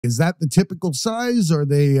Is that the typical size, or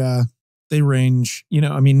they range? You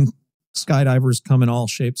know, I mean, skydivers come in all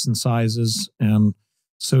shapes and sizes, and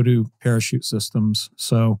so do parachute systems.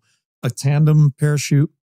 So a tandem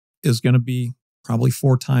parachute is going to be probably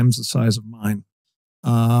 4 times the size of mine.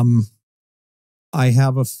 I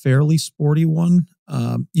have a fairly sporty one.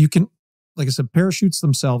 You can, like I said, parachutes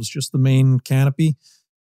themselves, just the main canopy,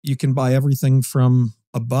 you can buy everything from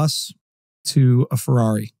a bus to a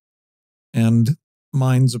Ferrari. And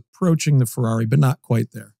mine's approaching the Ferrari, but not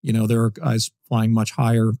quite there. You know, there are guys flying much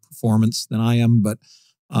higher performance than I am, but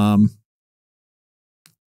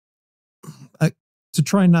to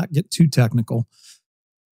try and not get too technical,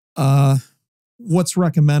 what's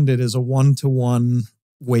recommended is a 1-to-1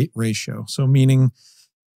 weight ratio. So meaning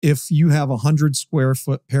if you have 100 square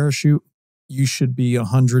foot parachute, you should be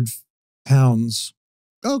 100 pounds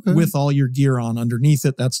with all your gear on underneath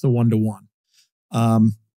it. That's the 1-to-1.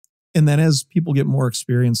 And then as people get more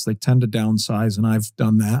experience, they tend to downsize, and I've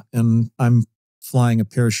done that. And I'm flying a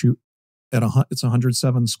parachute at it's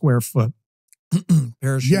 107 square foot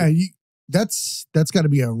parachute. Yeah, that's got to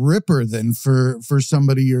be a ripper then for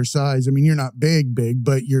somebody your size. I mean, you're not big,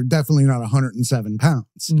 but you're definitely not 107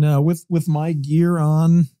 pounds. No, with my gear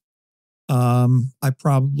on, I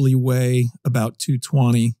probably weigh about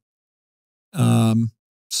 220.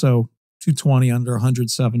 So 220 under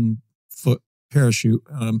 107 foot parachute.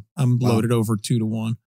 I'm loaded over 2-to-1.